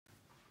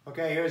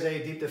Okay, here's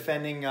a deep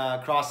defending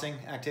crossing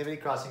activity,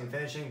 crossing and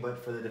finishing,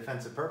 but for the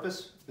defensive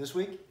purpose this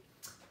week.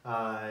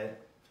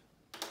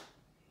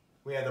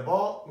 We have the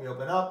ball, we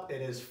open up,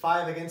 it is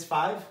 5 against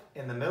 5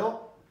 in the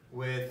middle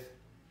with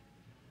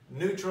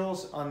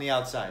neutrals on the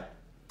outside.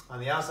 On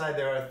the outside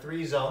there are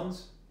 3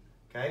 zones,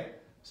 okay?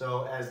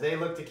 So as they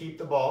look to keep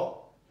the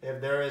ball,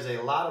 if there is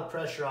a lot of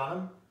pressure on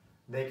them,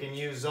 they can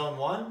use zone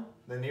 1,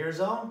 the near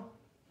zone,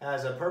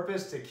 as a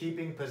purpose to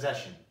keeping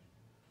possession.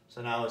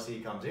 So now as he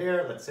comes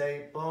here, let's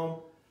say, boom,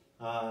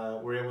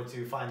 we're able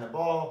to find the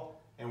ball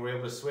and we're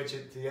able to switch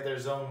it to the other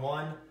zone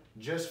 1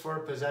 just for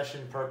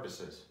possession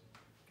purposes,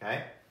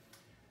 okay?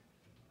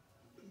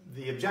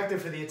 The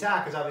objective for the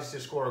attack is obviously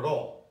to score a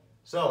goal.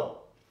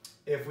 So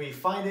if we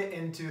find it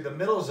into the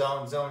middle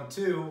zone, zone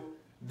 2,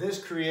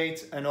 this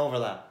creates an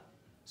overlap.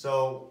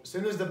 So as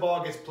soon as the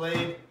ball gets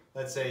played,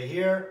 let's say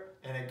here,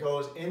 and it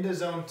goes into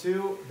zone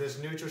 2,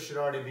 this neutral should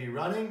already be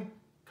running,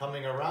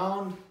 coming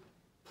around,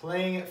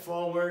 playing it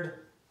forward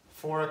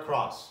for a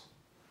cross,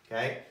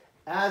 okay?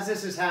 As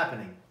this is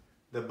happening,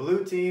 the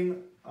blue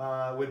team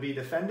would be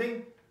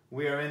defending.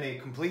 We are in a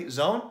complete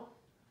zone.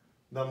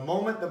 The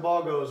moment the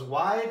ball goes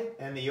wide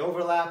and the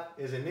overlap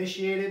is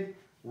initiated,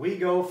 we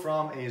go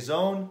from a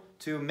zone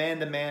to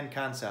man-to-man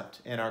concept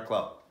in our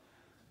club.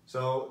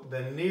 So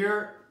the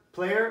near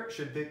player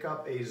should pick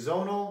up a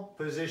zonal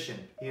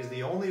position. He is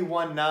the only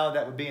one now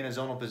that would be in a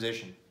zonal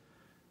position.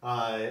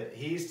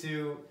 He's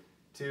to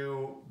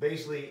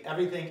basically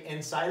everything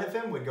inside of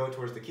him would go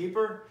towards the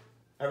keeper.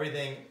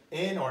 Everything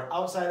in or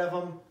outside of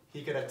him,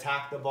 he could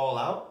attack the ball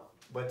out,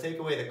 but take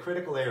away the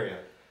critical area.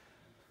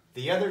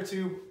 The other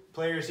 2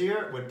 players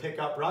here would pick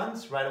up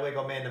runs, right away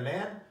go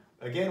man-to-man.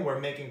 Again, we're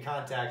making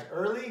contact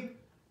early,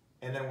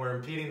 and then we're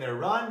impeding their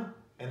run,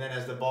 and then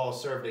as the ball is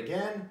served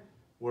again,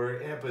 we're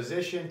in a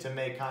position to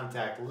make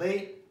contact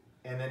late,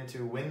 and then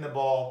to win the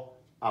ball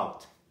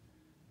out.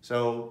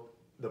 So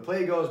the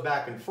play goes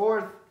back and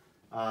forth,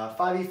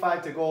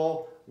 5v5 to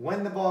goal,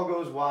 when the ball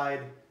goes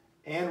wide,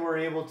 and we're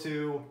able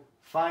to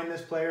find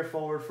this player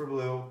forward for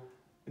blue,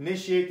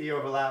 initiate the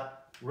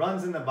overlap,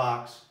 runs in the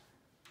box,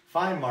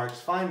 find marks,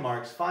 find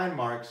marks, find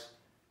marks,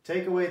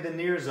 take away the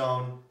near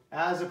zone.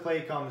 As the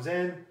play comes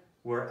in,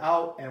 we're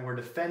out and we're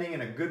defending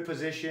in a good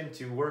position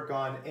to work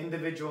on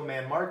individual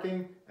man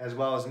marking as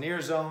well as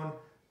near zone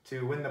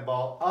to win the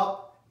ball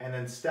up and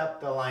then step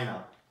the line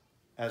up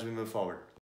as we move forward.